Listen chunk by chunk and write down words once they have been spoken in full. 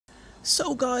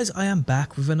So guys, I am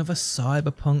back with another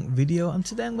Cyberpunk video, and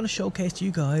today I'm going to showcase to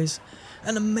you guys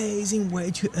an amazing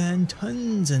way to earn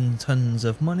tons and tons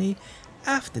of money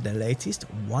after the latest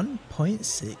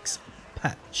 1.6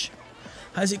 patch.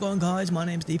 How's it going guys? My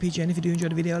name's DPJ, and if you do enjoy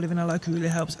the video, leaving a like really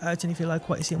helps out, and if you like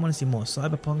what you see and want to see more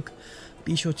Cyberpunk,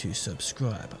 be sure to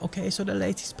subscribe. Okay, so the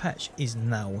latest patch is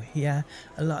now here.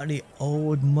 A lot of the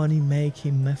old money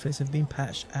making methods have been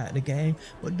patched out of the game,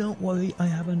 but don't worry, I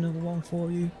have another one for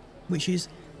you, which is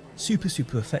super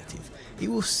effective. It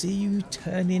will see you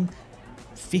turning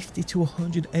 50 to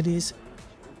 100 eddies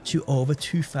to over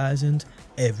 2,000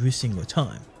 every single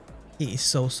time. It is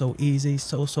so easy,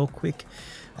 so quick,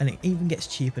 and it even gets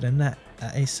cheaper than that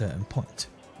at a certain point.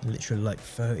 Literally like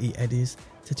 30 eddies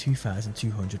to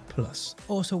 2,200 plus.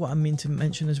 Also, what I mean to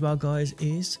mention as well guys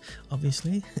is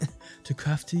obviously to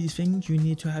craft these things you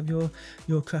need to have your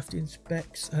crafting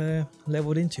specs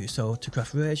leveled into. So to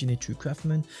craft rares you need True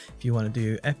Craftsman, if you want to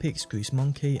do epics Grease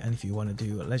Monkey, and if you want to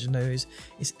do legendaries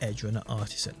it's Edge Runner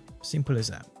Artisan. Simple as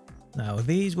that. Now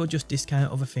these will just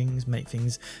discount other things, make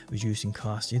things reduce in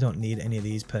cost. You don't need any of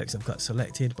these perks I've got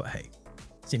selected, but hey,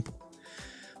 simple.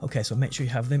 Okay, so make sure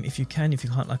you have them if you can. If you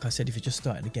can't, like I said, if you're just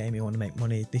starting the game, you want to make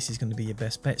money, this is going to be your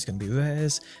best bet. It's going to be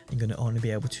rares. You're going to only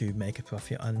be able to make a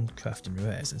profit on crafting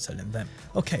rares and selling them.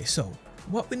 Okay, so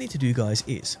what we need to do guys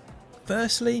is,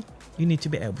 firstly, you need to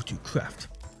be able to craft.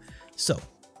 So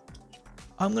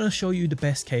I'm going to show you the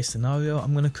best case scenario.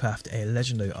 I'm going to craft a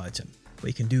legendary item, but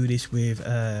you can do this with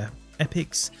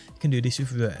epics, you can do this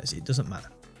with rares, it doesn't matter.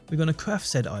 We're going to craft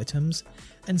said items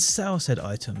and sell said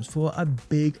items for a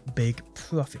big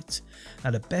profit.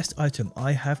 Now the best item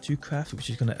I have to craft, which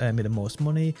is going to earn me the most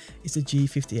money, is the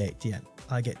G58 Dian.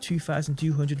 I get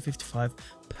 2,255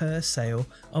 per sale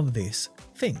of this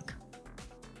thing.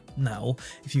 Now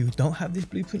if you don't have this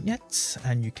blueprint yet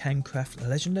and you can craft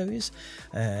legendaries,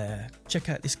 check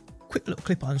out this quick little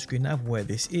clip on screen now where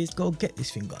this is. Go get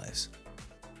this thing guys.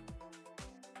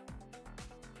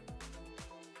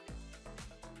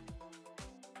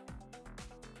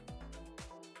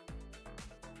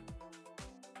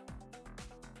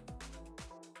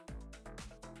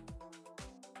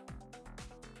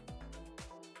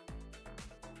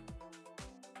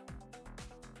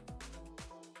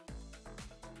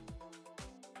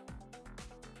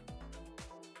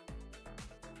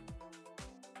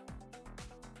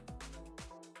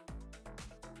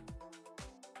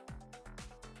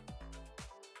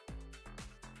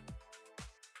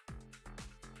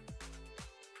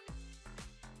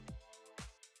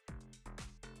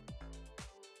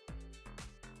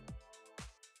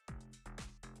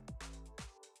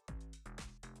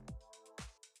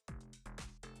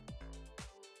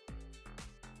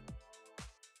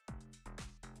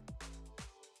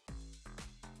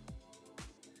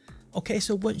 Okay,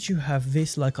 so once you have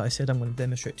this, like I said, I'm going to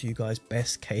demonstrate to you guys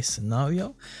best case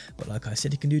scenario, but like I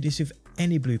said, you can do this with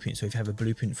any blueprint. So if you have a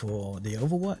blueprint for the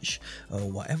Overwatch or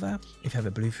whatever, if you have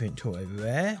a blueprint to a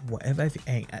rare, whatever, if you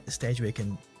ain't at the stage where you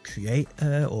can create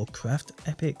or craft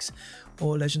epics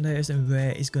or legendaries, then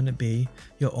rare is going to be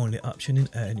your only option in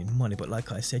earning money. But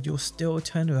like I said, you'll still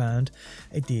turn around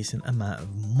a decent amount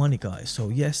of money guys. So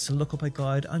yes, look up a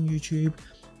guide on YouTube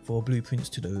for blueprints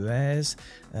to the rares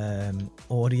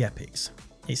or the epics.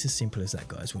 It's as simple as that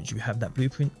guys. Once you have that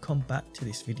blueprint, come back to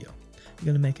this video. You're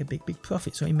going to make a big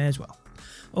profit, so you may as well.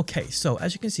 Okay, so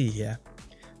as you can see here,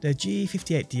 the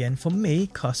G58 DN for me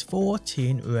costs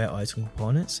 14 rare item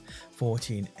components,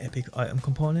 14 epic item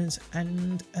components,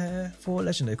 and 4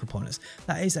 legendary components.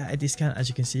 That is at a discount as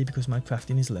you can see because my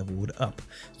crafting is leveled up.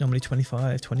 It's normally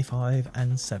 25, 25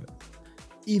 and 7.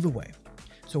 Either way.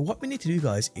 So what we need to do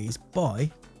guys is buy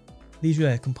these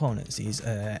rare components, these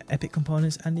epic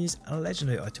components and these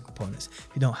legendary item components. If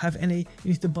you don't have any, you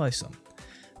need to buy some.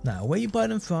 Now where you buy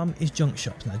them from is junk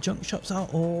shops. Now junk shops are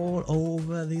all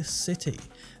over this city,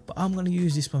 but I'm going to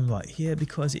use this one right here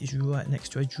because it is right next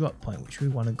to a drop point which we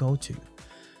want to go to.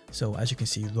 So as you can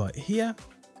see right here,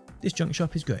 this junk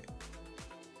shop is great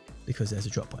because there's a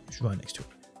drop point, it's right next to it.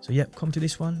 So yep, come to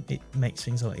this one, it makes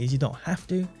things a lot easier. You don't have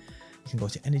to, you can go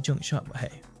to any junk shop, but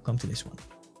hey, come to this one.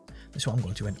 That's what I'm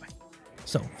going to anyway.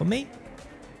 So for me,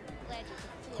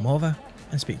 come over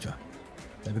and speak to her.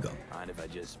 There we go.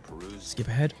 Skip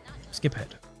ahead, skip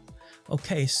ahead.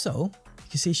 Okay, so you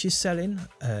can see she's selling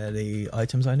the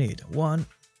items I need. 1,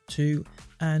 2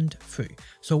 and 3.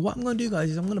 So what I'm going to do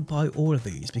guys is I'm going to buy all of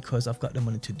these because I've got the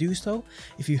money to do so.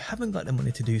 If you haven't got the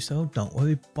money to do so, don't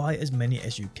worry, buy as many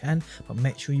as you can, but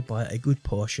make sure you buy a good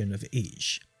portion of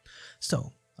each.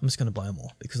 So I'm just going to buy them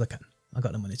all because I can. I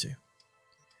got the money to.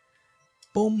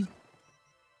 Boom.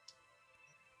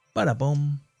 Bada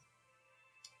boom.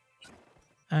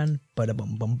 and bada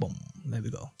bum bum bum. There we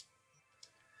go.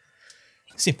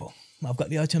 Simple. I've got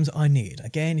the items I need.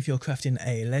 Again, if you're crafting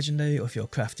a legendary or if you're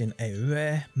crafting a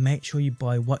rare, make sure you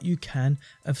buy what you can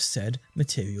of said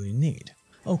material you need.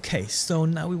 Okay, so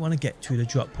now we want to get to the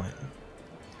drop point.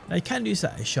 Now you can do this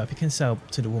at a shop, you can sell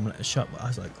to the woman at the shop, but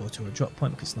I like go to a drop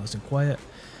point because it's nice and quiet.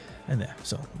 And there,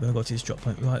 so we're going to go to this drop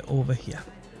point right over here.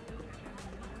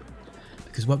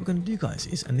 Because what we're going to do, guys,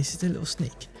 is, and this is a little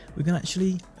sneak, we're going to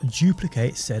actually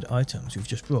duplicate said items we've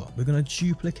just brought. We're going to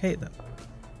duplicate them.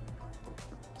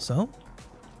 So,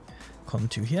 come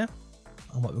to here,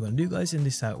 and what we're going to do, guys, and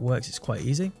this is how it works, it's quite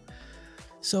easy.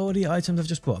 So the items I've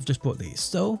just brought these.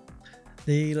 So,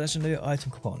 the legendary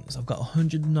item components, I've got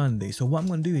 109 of these. So what I'm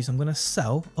going to do is I'm going to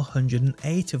sell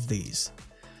 108 of these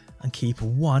and keep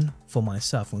one for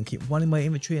myself. I'm going to keep one in my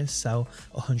inventory and sell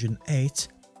 108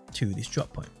 to this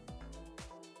drop point.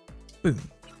 Boom.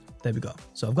 There we go.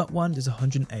 So I've got one, there's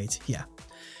 108 here.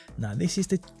 Now this is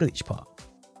the glitch part.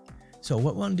 So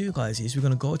what we're going to do, guys, is we're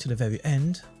going to go to the very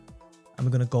end and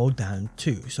we're going to go down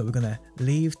 2. So we're going to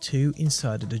leave 2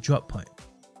 inside of the drop point.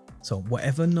 So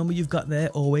whatever number you've got there,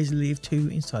 always leave 2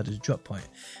 inside of the drop point.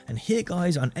 And here,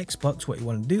 guys, on Xbox, what you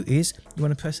want to do is you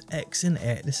want to press X and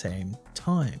A at the same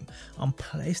time. On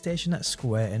PlayStation, that's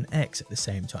square and X at the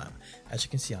same time, as you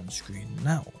can see on the screen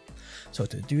now. So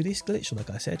to do this glitch,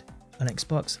 like I said, on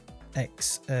Xbox,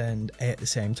 X and A at the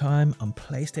same time. On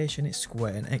PlayStation, it's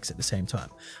square and X at the same time.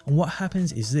 And what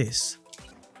happens is this.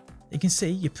 You can see,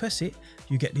 you press it,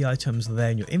 you get the items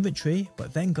there in your inventory,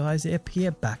 but then, guys, they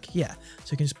appear back here.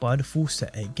 So you can just buy the full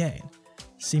set again.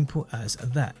 Simple as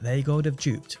that. There you go, they've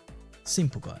duped.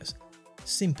 Simple, guys.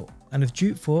 Simple. And they've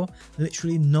duped for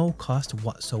literally no cost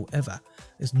whatsoever.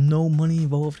 There's no money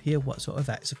involved here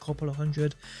whatsoever. It's a couple of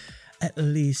hundred at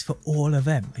least for all of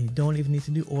them, and you don't even need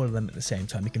to do all of them at the same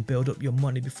time. You can build up your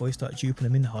money before you start duping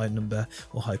them in high number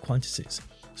or high quantities.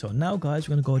 So now, guys,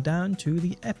 we're going to go down to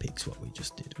the epics, what we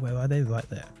just did. Where are they? Right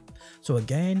there. So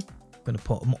again, we're going to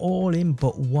put them all in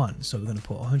but one. So we're going to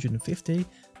put 150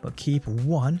 but keep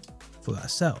one for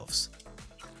ourselves.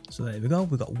 So there we go,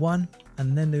 we got one,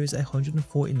 and then there is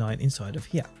 149 inside of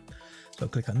here. So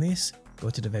click on this, go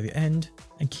to the very end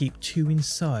and keep 2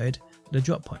 inside the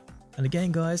drop point. And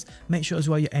again, guys, make sure as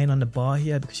well you aim on the bar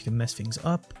here because you can mess things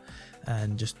up,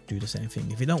 and just do the same thing.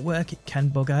 If it don't work, it can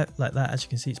bug out like that. As you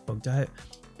can see, it's bugged out.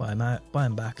 Buy them out, buy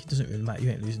them back. It doesn't really matter.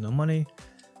 You ain't losing no money.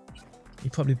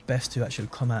 You're probably best to actually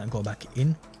come out and go back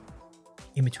in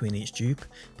between each dupe.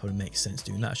 Probably makes sense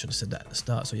doing that. I should have said that at the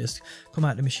start. So just come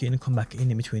out the machine and come back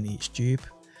in between each dupe.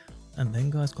 And then,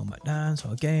 guys, come back down. So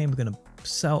again, we're going to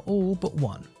sell all but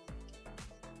one.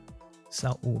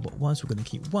 Sell all but one, so we're going to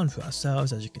keep one for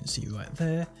ourselves, as you can see right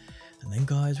there. And then,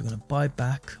 guys, we're going to buy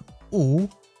back all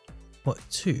but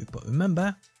 2. But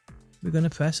remember, we're going to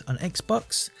press on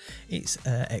Xbox, it's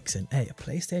X and A.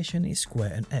 PlayStation is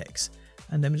square and X.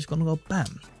 And then we're just going to go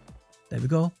bam. There we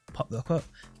go, pop that up.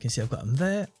 You can see I've got them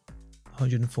there.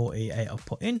 148 I've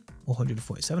put in, or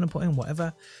 147 I've put in,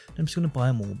 whatever. I'm just going to buy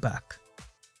them all back.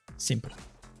 Simple.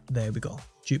 There we go,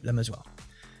 dupe them as well.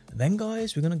 And then,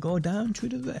 guys, we're going to go down to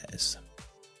the rares.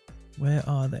 Where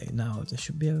are they now? They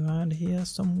should be around here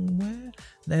somewhere.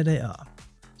 There they are.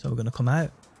 So we're going to come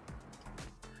out.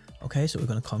 Okay, so we're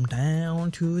going to come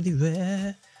down to the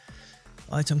rare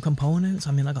item components.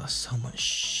 I mean, I got so much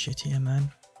shit here, man.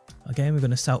 Again, we're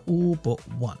going to sell all but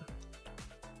one.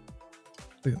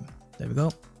 Boom. There we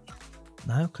go.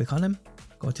 Now, click on them.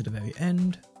 Go to the very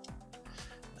end.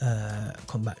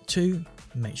 Come back 2.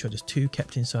 Make sure there's 2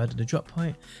 kept inside of the drop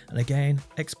point. And again,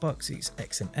 Xbox is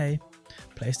X and A,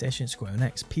 PlayStation square and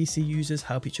X. PC users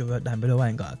help each other down below. I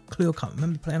ain't got a clue. I can't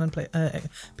remember playing on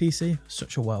PC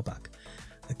such a while back.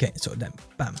 Okay, so then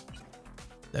bam,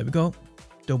 there we go,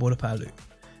 double up our loot.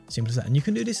 Simple as that. And you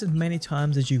can do this as many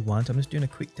times as you want. I'm just doing a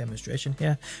quick demonstration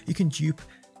here. You can dupe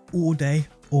all day,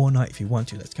 all night if you want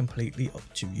to. That's completely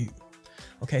up to you.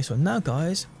 Okay, so now,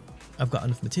 guys, I've got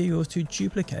enough materials to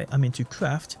duplicate, to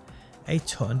craft a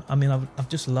ton. I've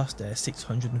just lost there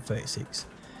 636,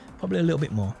 probably a little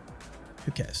bit more,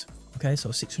 who cares. Okay,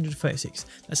 so 636,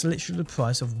 that's literally the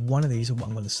price of one of these of what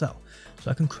I'm going to sell.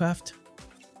 So I can craft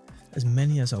as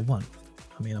many as I want.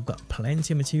 I've got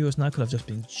plenty of materials now because I've just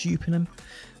been duping them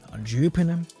and duping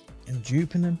them and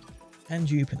duping them and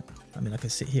duping them. I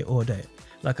could sit here all day.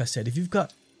 Like I said, if you've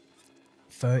got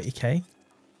 30k,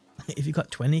 if you've got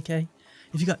 20k,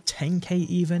 if you've got 10k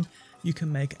even, you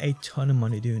can make a ton of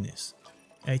money doing this.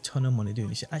 A ton of money doing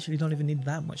this. You actually don't even need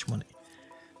that much money.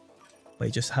 But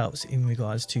it just helps in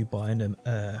regards to buying them,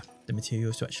 the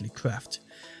materials to actually craft.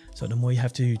 So the more you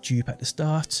have to dupe at the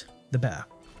start, the better.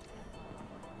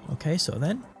 Okay, so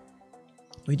then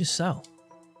we just sell.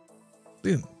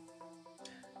 Boom.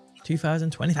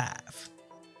 2025.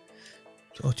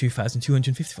 Or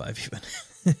 2255 even.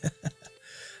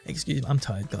 Excuse me, I'm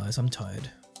tired guys, I'm tired.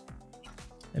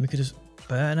 Then we could just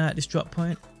burn out this drop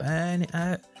point, burn it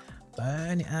out,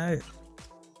 burn it out,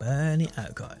 burn it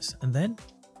out guys. And then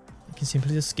you can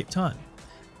simply just skip time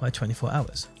by 24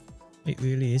 hours. It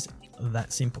really is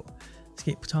that simple.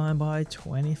 Skip time by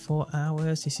 24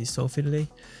 hours. This is so fiddly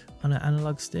on an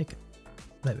analog stick.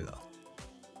 There we go.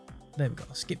 There we go.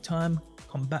 Skip time,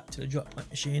 come back to the drop point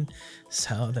machine,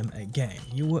 sell them again.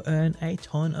 You will earn a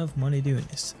ton of money doing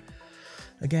this.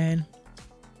 Again,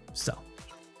 sell.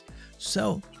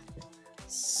 Sell.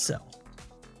 Sell.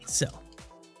 Sell.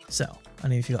 Sell.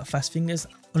 And if you got fast fingers,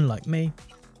 unlike me,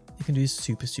 you can do this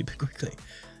super quickly.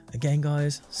 Again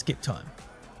guys, skip time.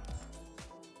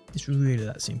 It's really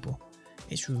that simple.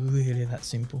 It's really that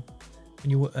simple.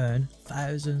 And you will earn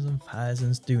thousands and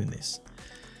thousands doing this.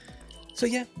 So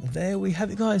yeah, there we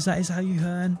have it guys. That is how you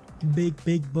earn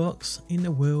big bucks in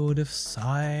the world of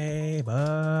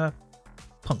Cyberpunk.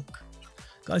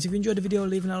 Guys, if you enjoyed the video,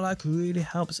 leaving a like really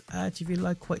helps out. If you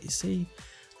like what you see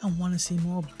and want to see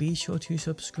more, be sure to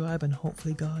subscribe, and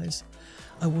hopefully guys,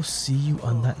 I will see you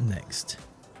on that next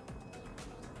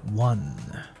one.